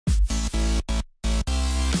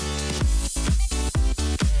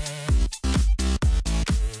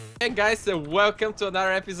Hey guys, welcome to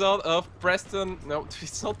another episode of Preston. No,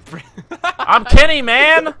 it's not Preston. I'm Kenny,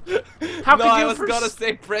 man. How no, could you? I was gonna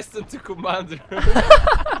say Preston to Commander.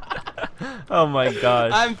 Oh my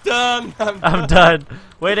gosh. I'm done. I'm done.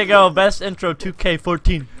 Way to go. Best intro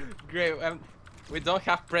 2K14. Great. We don't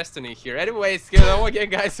have Preston in here. Anyways, hello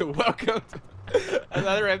again, guys. Welcome to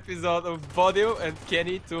another episode of Bodil and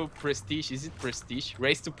Kenny to Prestige. Is it Prestige?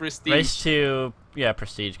 Race to Prestige. Race to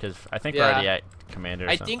Prestige, because I think we're already at Commander.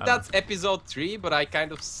 I think that's episode 3, but I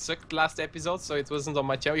kind of sucked last episode, so it wasn't on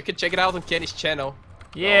my channel. You can check it out on Kenny's channel.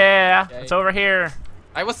 Yeah, okay. It's over here.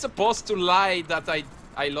 I was supposed to lie that I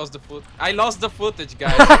lost the footage,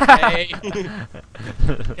 guys. Okay.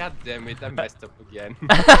 God damn it, I messed up again.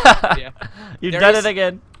 Yeah. You've done it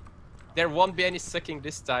again. There won't be any sucking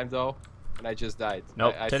this time though, and I just died.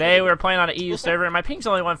 Nope. Today we were playing on an EU server, and my ping's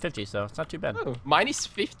only 150, so it's not too bad. Oh, mine is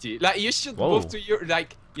 50. Like you should move to Europe.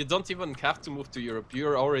 Like you don't even have to move to Europe.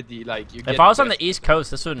 You're already like you. If I was on the East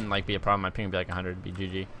Coast, this wouldn't like be a problem. My ping would be like 100. It'd be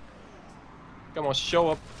GG. Come on,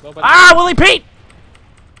 show up. Nobody. Ah, Willie Pete!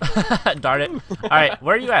 Darn it. Alright,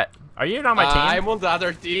 where are you at? Are you on my team? I'm on the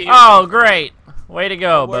other team. Oh, great. Way to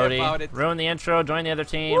go, Don't worry Bodie. about it. Ruin the intro, join the other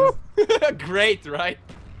team. Great, right?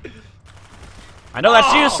 I know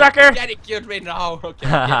that's you, sucker! Getting killed right now. Okay,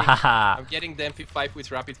 I'm getting the MP5 with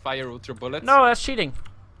rapid fire ultra bullets. No, that's cheating.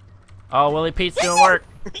 Oh, Willie Pete's doing work.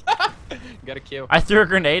 Got a kill. I threw a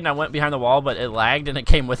grenade and I went behind the wall, but it lagged and it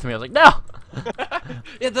came with me. I was like, no!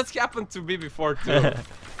 Yeah, that's happened to me before too.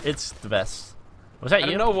 It's the best. Was that I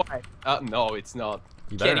you? don't know why. No, it's not.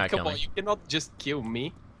 You better Kenny, not come kill on, me. you cannot just kill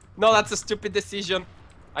me. No, that's a stupid decision.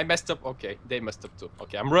 I messed up. Okay, they messed up too.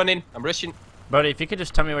 Okay, I'm running. I'm rushing. Bodie, if you could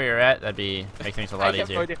just tell me where you're at, that'd make things a lot I have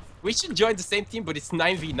easier. no idea. We should join the same team, but it's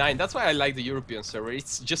 9v9. That's why I like the European server.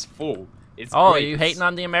 It's just full. It's Oh, great. you hating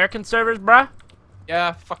on the American servers, bruh?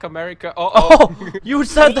 Yeah, fuck America. Oh, you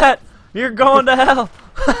said that! You're going to hell!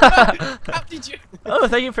 How did you? Oh,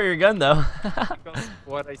 thank you for your gun, though. Because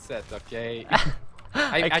what I said, okay?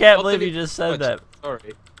 I can't believe you totally just said that.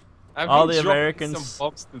 Sorry. I've All been the dropping Americans. some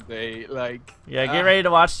bombs today, like. Yeah, get ready to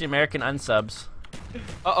watch the American unsubs.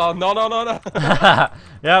 Uh-oh, no.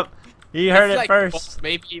 Yep, you heard It's it like first.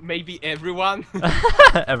 maybe everyone.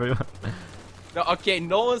 Everyone. No, okay,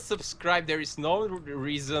 no one subscribed. There is no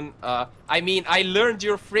reason. I mean, I learned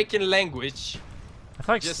your freaking language I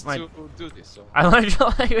feel like just my, to do this. So. I learned your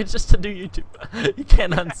language just to do YouTube. You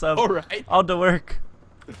can't unsub. All right. All the work.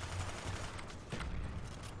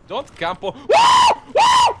 Don't campo.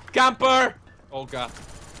 Woo! Camper! Oh god.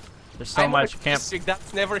 There's so much camp.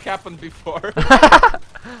 That's never happened before. Oh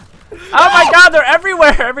my god, they're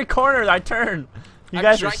everywhere! Every corner I turn. You I'm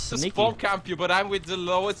guys trying are to sneaky. spawn camp you, but I'm with the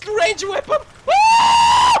lowest range weapon.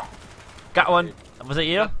 Got one. Was it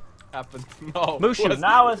you? Happened. No. Mushu,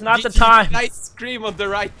 now is not the Did you time. nice scream on the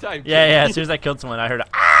right time. Yeah, as soon as I killed someone, I heard a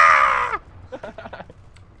ah!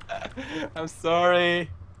 I'm sorry.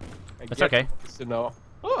 It's okay. To know.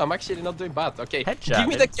 Oh, I'm actually not doing bad. Okay, Headshot, give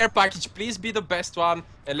me the care package. Please be the best one,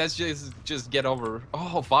 and let's just get over.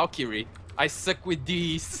 Oh, Valkyrie. I suck with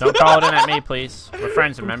these. Don't call it in at me, please. We're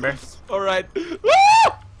friends, remember? All right.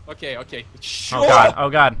 Okay. Oh god,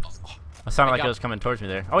 oh god. It sounded like it was coming towards me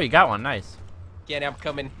there. Oh, you got one, nice. Kenny, I'm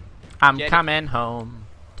coming. I'm Get it. coming home.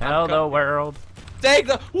 Tell the world. Take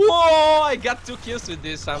the. Whoa! I got 2 kills with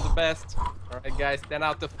this. I'm the best. All right, guys. 10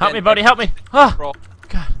 out of 10. Help me, buddy, help me. Oh, Bro.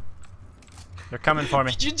 god. They're coming for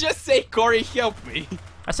me. Did you just say, Corey, help me?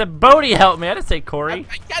 I said, Bodie, help me. I didn't say Corey.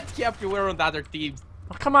 I can't help you. We're on the other teams.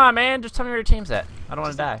 Oh, come on, man. Just tell me where your team's at. I don't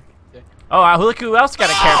want to die. Okay. Oh, look who else got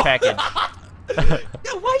a care package.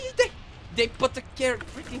 No, why did they put the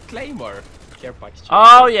freaking claymore care package?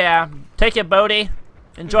 Oh, yeah. Take it, Bodie.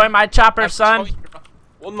 Enjoy my chopper, son.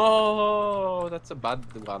 Oh, no. That's a bad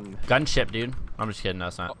one. Gunship, dude. I'm just kidding. No,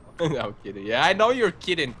 it's not. No, I'm kidding. Yeah, I know you're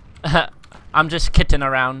kidding. I'm just kidding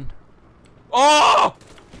around. Oh!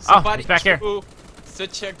 Somebody he's back here. threw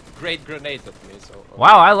such a great grenade at me. So.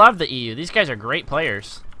 Wow, I love the EU. These guys are great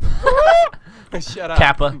players. Shut up.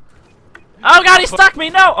 Kappa. Oh god, he stuck me!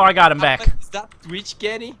 No! Oh, I got him back. Is that Twitch,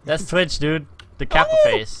 Kenny? That's Twitch, dude. The Kappa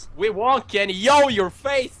face. We won, Kenny. Yo, your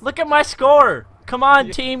face. Look at my score. Come on,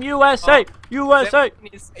 Team USA. USA.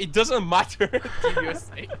 It doesn't matter, Team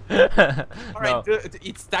USA. Alright,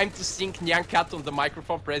 it's time to sing Nyan Cat on the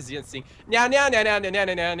microphone. President sing. Nya nya nya nya nya nya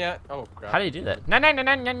nya nya. Oh crap. How do you do that? I never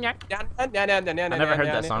heard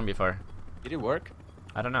that song before. Did it work?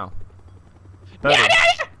 I don't know.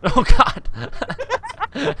 Oh god.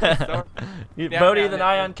 Bodie the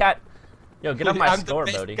Nyan Cat. Yo, get on my score,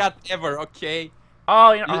 I'm the Bodie. best cat ever, okay?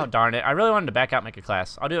 Oh, you know, oh darn it! I really wanted to back out, and make a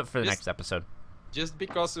class. I'll do it for the next episode. Just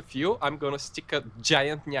because of you, I'm gonna stick a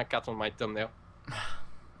giant Nyan Cat on my thumbnail.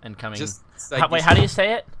 Incoming. Just like Wait, how do you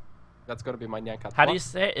say it? That's gonna be my Nyan cat. How do you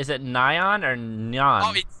say it? Is it Nyan or Nyan?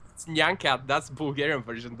 Oh, it's Nyan cat. That's Bulgarian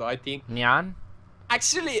version, though, I think. Nyan?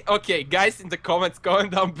 Actually, okay, guys in the comments,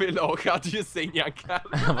 comment down below. How do you say Nyan cat?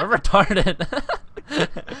 We're retarded.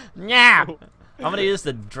 Yeah. I'm gonna use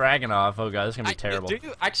the Dragonov. Oh god, this is gonna be terrible. Do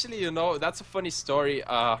you actually, you know, that's a funny story.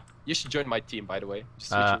 You should join my team, by the way.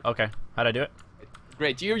 Just Okay. How'd I do it?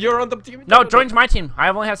 Great. You're on the team? No, join my team. I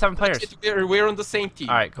only have 7 players. We're on the same team.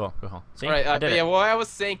 Alright, cool. See? Alright, I did it. yeah, what I was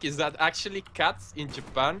saying is that actually cats in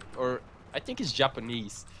Japan, or I think it's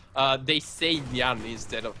Japanese, they say Nyan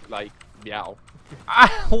instead of like meow.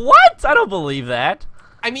 What? I don't believe that.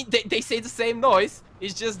 I mean, they say the same noise.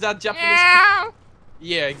 It's just that Japanese. Meow.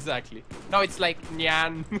 Yeah, exactly. No, it's like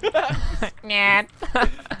Nyan. Nyan.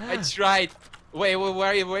 I tried. Wait,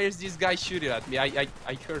 where is this guy shooting at me? I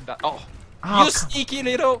heard that. Oh, Oh, you sneaky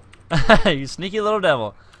little. you sneaky little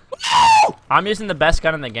devil. I'm using the best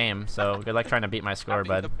gun in the game, so good luck trying to beat my score,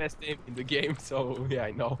 bud. The best aim in the game, so yeah,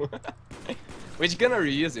 I know. Which gun are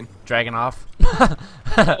you using? Dragonov.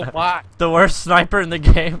 Oh my. The worst sniper in the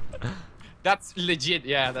game. That's legit.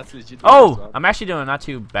 Yeah, that's legit. Oh, I'm actually doing not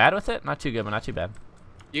too bad with it. Not too good, but not too bad.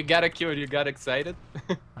 You got a kill. You got excited.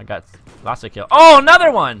 I got lots of kills. Oh,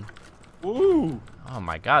 another one. Ooh. Oh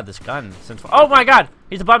my god, this gun. Oh my god,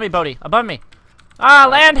 he's above me, Bodhi. Above me. Ah,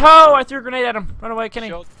 land ho! I threw a grenade at him. Run away, Kenny.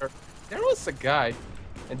 There was a guy,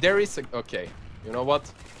 and there is a. Okay, you know what?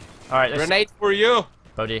 All right, grenade for you,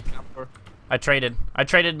 Bodhi. I traded. I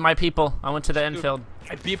traded my people. I went to the infield.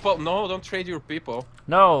 My people? No, don't trade your people.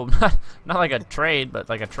 No, not like a trade, but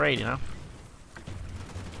like a trade, you know.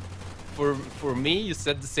 For me, you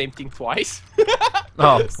said the same thing twice.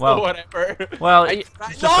 Oh, so well. whatever. Well, it's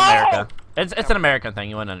just America. It's an American thing.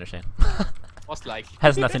 You wouldn't understand. Most like.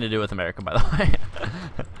 Has nothing to do with America, by the way.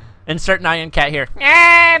 Insert Nyan cat here.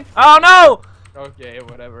 Oh no! Okay,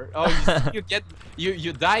 whatever. Oh,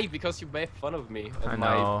 you die because you made fun of me. I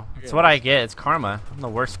know. It's what I get. It's karma. I'm the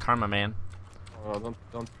worst karma man. Oh,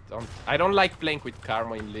 don't. I don't like playing with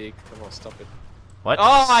karma in League. Come on, stop it. What?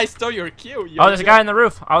 Oh, I stole your kill. Oh, there's a guy on the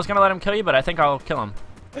roof. I was gonna let him kill you, but I think I'll kill him.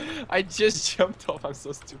 I just jumped off. I'm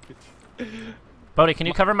so stupid. Bodhi, can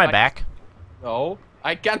you cover my back? No,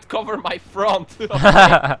 I can't cover my front.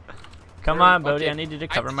 Come on, Bodhi. I need you to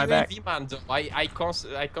cover my back. Man, though. I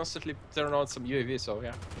constantly turn on some UAV, so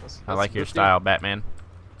yeah. I like your style, Batman.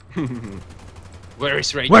 Where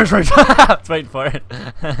is Rage? Where's Rage? I was waiting for it.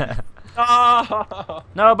 Oh!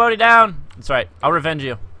 No, Bodhi down. That's right. I'll revenge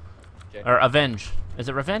you. Okay. Or avenge. Is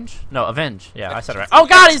it revenge? No, avenge. Yeah, I said it right. Oh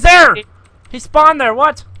God, he's there! He spawned there.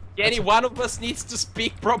 What? Any one of us needs to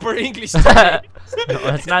speak proper English. No,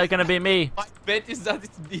 it's not gonna be me. My bet is that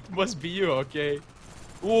it must be you. Okay.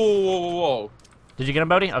 Whoa. Did you get him,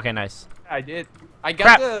 Bodhi? Okay, nice. I did. I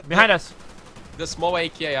got behind us. The small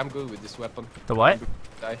AK. I'm good with this weapon. The what?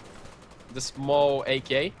 The small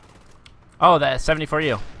AK. Oh, that 74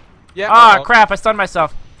 you. Yeah. Ah, crap! I stunned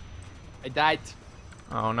myself. I died.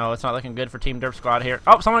 Oh no, it's not looking good for Team Derp Squad here.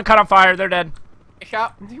 Oh, someone caught on fire. They're dead.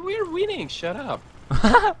 We're winning. Shut up.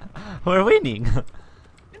 We're winning.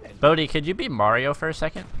 Bodhi, could you be Mario for a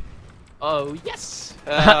second? Oh yes.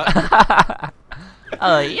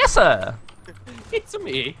 Yes, sir. It's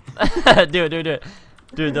me. Do it.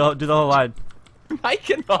 Do the whole line. I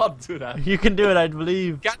cannot do that. You can do it, I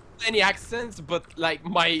believe. Got any accents, but like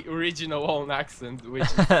my original own accent, which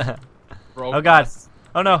is oh God.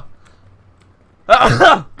 Oh no.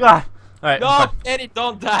 Oh God. All right. No, Kenny,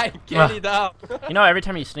 don't die. Kenny down. You know, every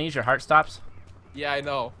time you sneeze, your heart stops. Yeah, I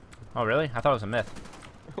know. Oh really? I thought it was a myth.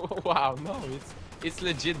 Wow, no, it's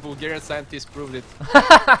legit. Bulgarian scientists proved it.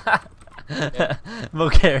 Yeah.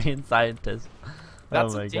 Bulgarian scientists.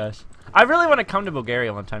 That's oh my gosh. I really want to come to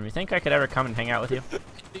Bulgaria one time. You think I could ever come and hang out with you? I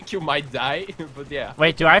think you might die, but yeah.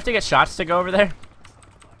 Wait, do I have to get shots to go over there?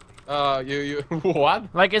 You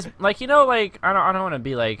what? Like you know, like I don't want to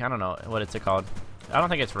be like, I don't know what it's called. I don't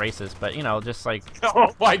think it's racist, but you know, just like.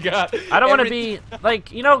 Oh my God. I don't want to be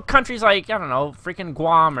like, you know, countries like, I don't know, freaking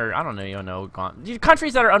Guam, or I don't know, you know, Guam.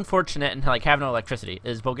 Countries that are unfortunate and like have no electricity.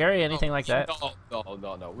 Is Bulgaria anything like that?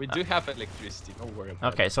 No. We do have electricity. Don't worry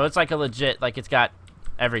about it. Okay, so it's like a legit, like it's got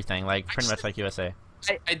everything, like pretty much like USA.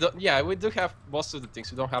 I don't. Yeah, we do have most of the things.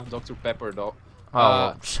 We don't have Dr. Pepper though. Oh,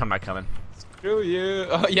 well, I'm not coming. Screw you.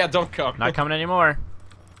 Oh yeah, don't come. Not coming anymore.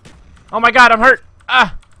 Oh my God, I'm hurt.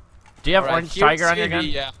 Ah. Do you have orange tiger on your gun?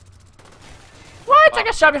 Yeah. What? I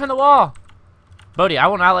got shot behind the wall. Bodhi, I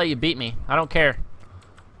will not let you beat me. I don't care.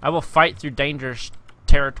 I will fight through dangerous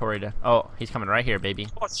territory to. Oh, he's coming right here, baby.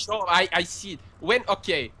 Oh, sure. I see it.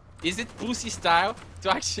 Okay, is it pussy style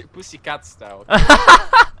to actually pussy cat style?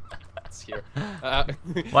 cats here.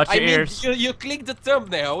 Watch your I ears. mean, you click the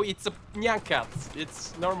thumbnail. It's a nyan cat.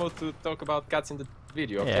 It's normal to talk about cats in the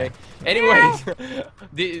video. Okay. Yeah.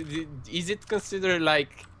 Anyways, is it considered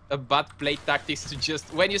like a bad play tactics to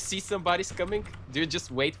just when you see somebody's coming, do you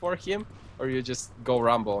just wait for him or you just go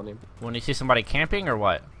rumble on him? When you see somebody camping or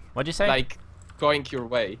what? What'd you say? Like going your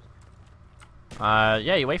way.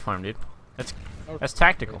 Yeah, you wait for him, dude. That's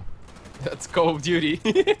tactical. That's Call of Duty.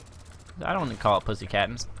 I don't want to call it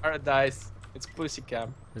pussycatting. Paradise. It's pussy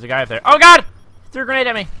cam. There's a guy up there. Oh God! He threw a grenade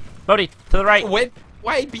at me. Bodhi, to the right. Wait,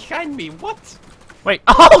 why behind me? What? Wait.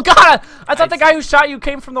 Oh God! I thought the guy who shot you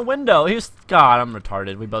came from the window. He was. God, I'm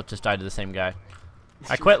retarded. We both just died to the same guy.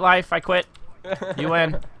 I quit life. I quit. You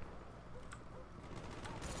win.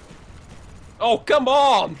 Oh, come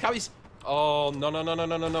on! How is? Oh no!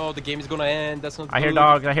 The game is gonna end. That's not. I hear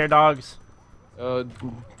dogs. I hear dogs.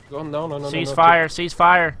 Oh no! Cease fire! Cease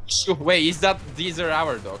fire! Wait, is that these are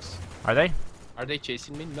our dogs? Are they? Are they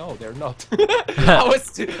chasing me? No, they're not.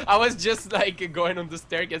 I was just like going on the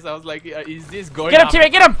staircase. I was like, is this going? Get him,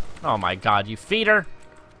 teammate! Get him! Oh my God, you feeder!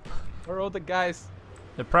 Where are all the guys?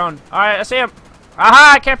 They're prone. All right, I see him.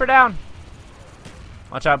 Aha! Camper down.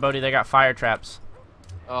 Watch out, Bodhi. They got fire traps.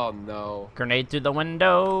 Oh no! Grenade through the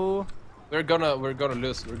window. We're gonna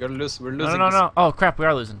lose. We're losing. No. Oh crap, we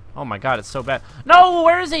are losing. Oh my God, it's so bad. No,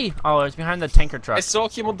 where is he? Oh, he's behind the tanker truck. I saw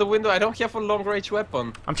him on the window. I don't have a long range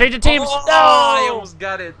weapon. I'm changing teams. Oh, no! I almost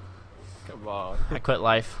got it. Come on. I quit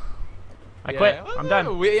life. I quit. I'm done.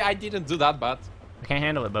 I didn't do that bad. I can't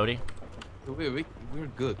handle it, Bodhi. We're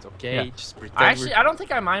good, okay? Yeah. Just pretend. Actually, I don't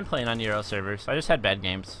think I mind playing on Euro servers. I just had bad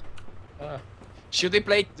games. Should we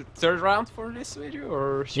play third round for this video,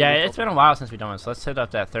 or? Yeah, it's been a while since we've done it, so let's hit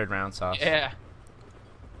up that third round sauce. Yeah.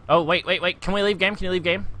 Oh, wait. Can we leave game? Can you leave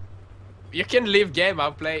game? You can leave game,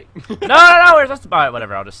 I'll play. No, where's that? Alright,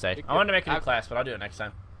 whatever, I'll just stay. I wanted to make a new class, but I'll do it next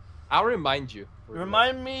time. I'll remind you.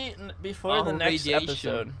 Remind me before the next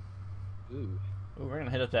episode. Ooh, we're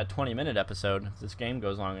gonna hit up that 20-minute episode if this game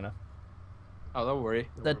goes long enough. Oh, don't worry.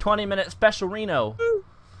 The 20-minute special Reno.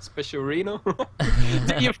 Special Reno?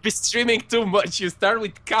 You've been streaming too much. You start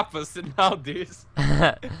with Kappas and now this.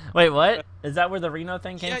 Wait, what? Is that where the Reno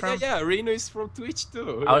thing came from? Yeah. Reno is from Twitch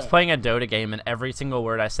too. I was playing a Dota game and every single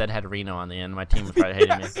word I said had Reno on the end. My team was probably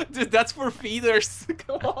hating me. Dude, that's for feeders.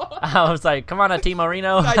 Come on. I was like, come on, Timo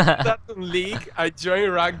Reno. I did that in League. I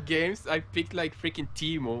joined ranked games. I picked like freaking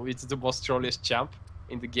Timo. It's the most trolliest champ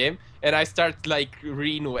in the game. And I start like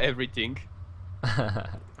Reno everything.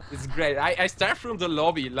 It's great. I start from the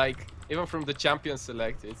lobby, like even from the champion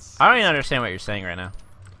select. I don't even understand what you're saying right now.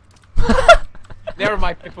 Never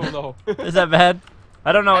mind, people know. Is that bad?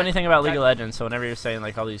 I don't know anything about League of Legends, so whenever you're saying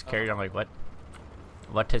like all these characters, I'm like, what?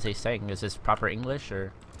 What is he saying? Is this proper English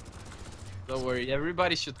or? Don't worry.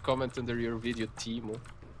 Everybody should comment under your video, Timo.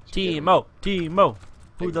 Timo.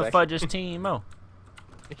 Who the fudge is Timo?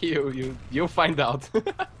 You'll find out.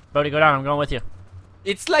 Bodhi, go down. I'm going with you.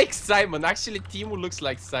 It's like Simon. Actually, Timo looks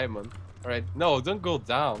like Simon. Alright, no, don't go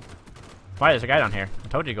down. Why? There's a guy down here. I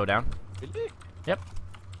told you to go down. Really? Yep.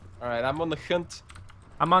 Alright, I'm on the hunt.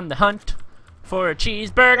 I'm on the hunt for a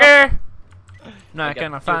cheeseburger. Not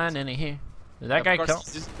gonna find any here. Did that guy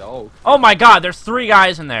kill? Oh my God, there's 3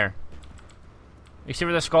 guys in there. You see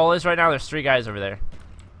where the skull is right now? There's 3 guys over there.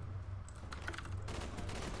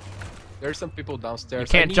 There's some people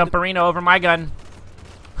downstairs. You can't jump arena over my gun.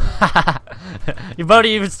 You Bodhi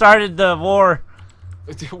even started the war.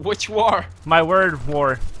 Which war? My word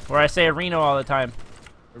war, where I say Reno all the time.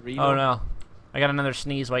 Reno? Oh no, I got another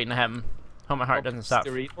sneeze waiting to happen. Hope my heart doesn't stop.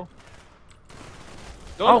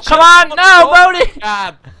 Oh come on, no, Bodhi!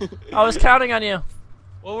 God. I was counting on you.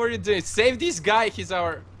 What were you doing? Save this guy. He's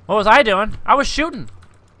our. What was I doing? I was shooting.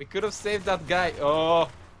 We could have saved that guy. Oh.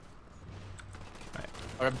 Right.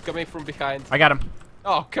 I'm coming from behind. I got him.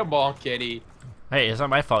 Oh come on, Kenny. Hey, it's not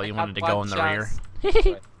my fault you wanted to go in the rear.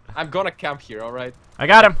 Right. I'm gonna camp here, alright? I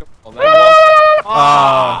got him.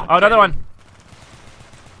 Oh, another one.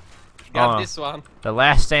 Got this one. The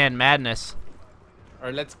last stand madness.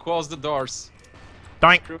 Alright, let's close the doors.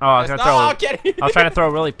 Doink. Oh, I was gonna throw. I was trying to throw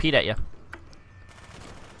a really Pete at you.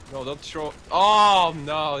 No, don't throw. Oh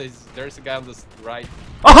no, there's a guy on the right.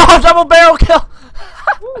 Oh, double barrel kill!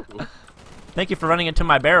 Thank you for running into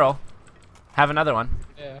my barrel. Have another one.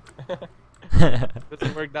 Yeah.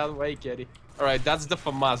 Doesn't work that way, Kitty. Alright, that's the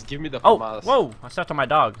FAMAS. Give me the FAMAS. Oh, whoa! I stepped on my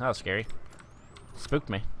dog. That was scary. Spooked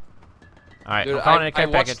me. Alright, I'm calling it a care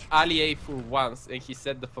package. Watched Ali A for once, and he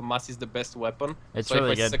said the FAMAS is the best weapon. It's so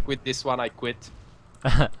really if I good. suck with this one, I quit.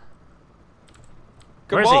 Come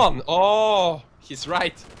on! Oh, he's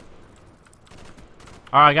right.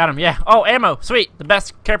 Oh, I got him. Yeah. Oh, ammo. Sweet. The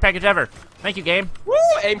best care package ever. Thank you, game. Woo!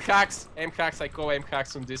 Aim hacks. Aim hacks. I call aim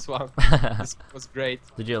hacks on this one. This was great.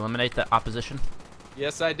 Did you eliminate the opposition?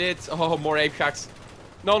 Yes, I did. Oh, more aim hacks.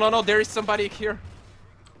 No, no, no. There is somebody here.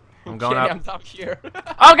 I'm going up. I'm down here.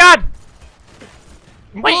 Oh, God!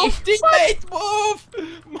 Wait, move, teammate,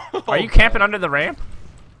 move! Are you camping under the ramp?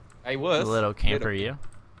 I was. Little camper, you.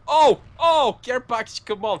 Oh, oh, care package,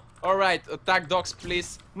 come on. All right, attack dogs,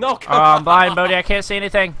 please. No, come on. on. I'm blind, Bodie. I can't see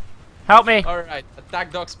anything. Help me. All right,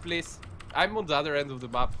 attack dogs, please. I'm on the other end of the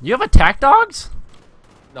map. You have attack dogs?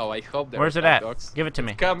 No, I hope there. Where's it at? Dogs. Give it to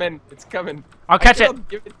me. It's coming. It's coming. I'll catch it.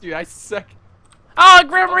 Give it to you. I suck. Oh,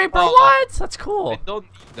 Grim Reaper, what? That's cool. I don't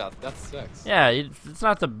need that. That sucks. Yeah, it's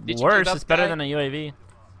not the worst. It's better than a UAV.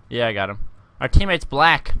 Yeah, I got him. Our teammate's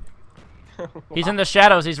black. He's in the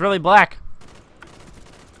shadows. He's really black.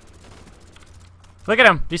 Look at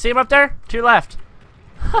him. Do you see him up there? To your left.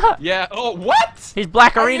 Yeah. Oh, what? He's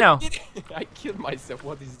Blackarino. I killed myself.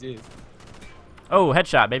 What is this? Oh,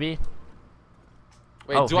 headshot, baby.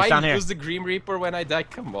 Wait, do I use the Grim Reaper when I die?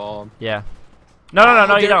 Come on. Yeah.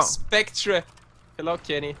 No, you don't. Spectre. Hello,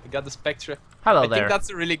 Kenny. I got the Spectre. Hello there. I think that's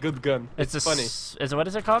a really good gun. It's funny. What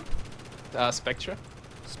is it called? Spectre.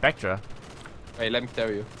 Spectra. Wait, let me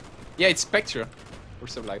tell you. Yeah, it's Spectre. Or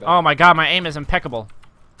something like that. Oh my god, my aim is impeccable.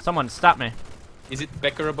 Someone stop me. Is it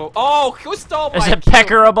peckerable? Oh, who stole my Is it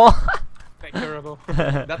peckerable? Peckerable.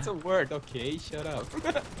 That's a word. Okay, shut up.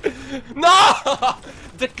 No!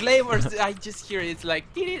 The claymores, I just hear it. It's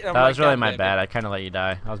like... That was really my bad. I kind of let you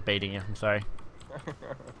die. I was baiting you. I'm sorry.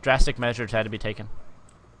 Drastic measures had to be taken.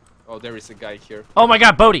 Oh, there is a guy here. Oh my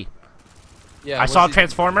god, Bodhi! Yeah, I saw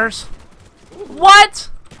Transformers. Ooh. What?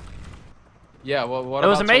 Yeah, well, what it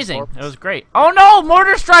was amazing. It was great. Oh no,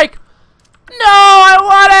 Mortar Strike! No, I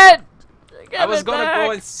want it! I was gonna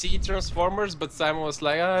go and see Transformers, but Simon was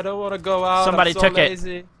like, I don't want to go out. Somebody took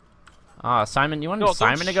lazy. it. Ah, Simon, you want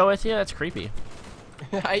Simon to go with you? That's creepy.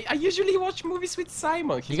 I usually watch movies with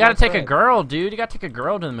Simon. You gotta take a girl, dude. You gotta take a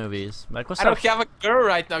girl to the movies. Like, what's I don't have a girl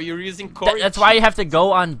right now. You're using Corey. That's why you have to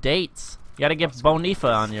go on dates. You gotta get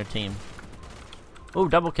Bonifa on your team. Ooh,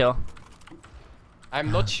 double kill.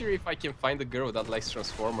 I'm not sure if I can find a girl that likes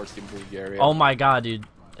Transformers in Bulgaria. Oh my god, dude.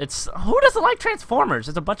 Who doesn't like Transformers?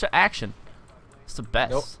 It's a bunch of action. It's the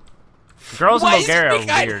best. Nope. Girls in Bulgaria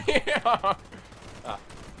are weird.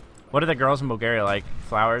 What are the girls in Bulgaria like?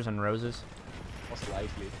 Flowers and roses? Most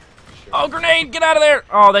likely. Sure. Oh, grenade! Get out of there!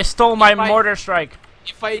 Oh, they stole my Mortar Strike.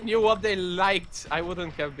 If I knew what they liked, I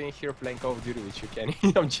wouldn't have been here playing Call of Duty with you, Kenny.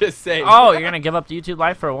 I'm just saying. Oh, you're gonna give up the YouTube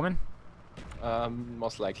life for a woman?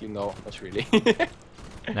 Most likely, no. Not really.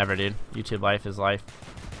 Never, dude. YouTube life is life.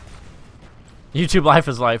 YouTube life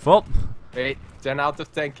is life. Well. Wait, 10 out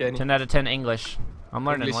of 10, Kenny. 10 out of 10 English. I'm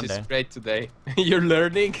learning English one day. English is great today. You're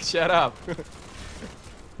learning? Shut up.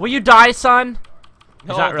 Will you die, son?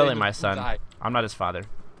 No, he's not really my son. Die. I'm not his father.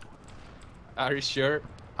 Are you sure?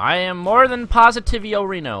 I am more than positivio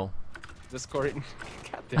Reno. The scoring.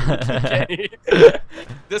 God damn it, Kenny.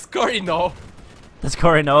 The scoring, no. The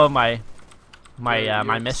scoring, no, my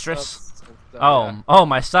mistress. Oh,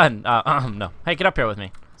 my son. No. Hey, get up here with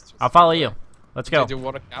me. I'll follow you. Let's go. Do you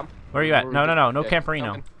want to camp? Where are you at? No,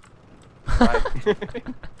 Camperino. Right.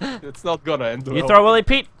 It's not gonna end well. You throw Willie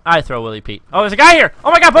Pete? I throw Willie Pete. Oh, there's a guy here!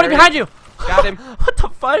 Oh my god, Bodhi behind you! Got him. What the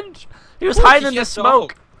fudge? He was hiding in the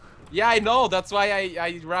smoke. Yeah, I know. That's why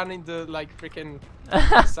I ran in the, like, freaking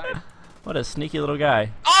side. What a sneaky little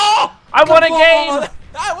guy. Oh! I won a game!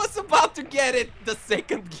 I was about to get it the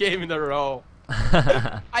second game in a row.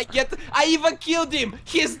 I even killed him!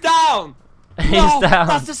 He's down! He's down.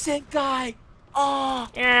 That's the same guy! Oh!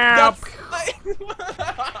 Yeah.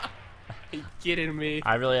 Are you kidding me?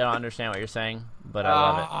 I really don't understand what you're saying, but I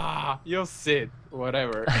love it. You'll see.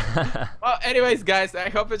 Whatever. Well, anyways, guys, I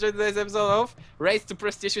hope you enjoyed today's episode of Race to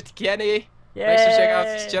Prestige with Kenny. Yay. Make sure to check out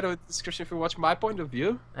his channel in the description if you watch my point of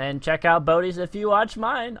view. And check out Bodhi's if you watch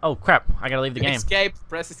mine. Oh, crap. I gotta leave the game. Escape.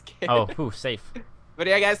 Press escape. Oh, safe. But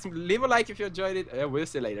yeah, guys, leave a like if you enjoyed it. We'll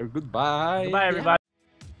see you later. Goodbye. Goodbye, everybody.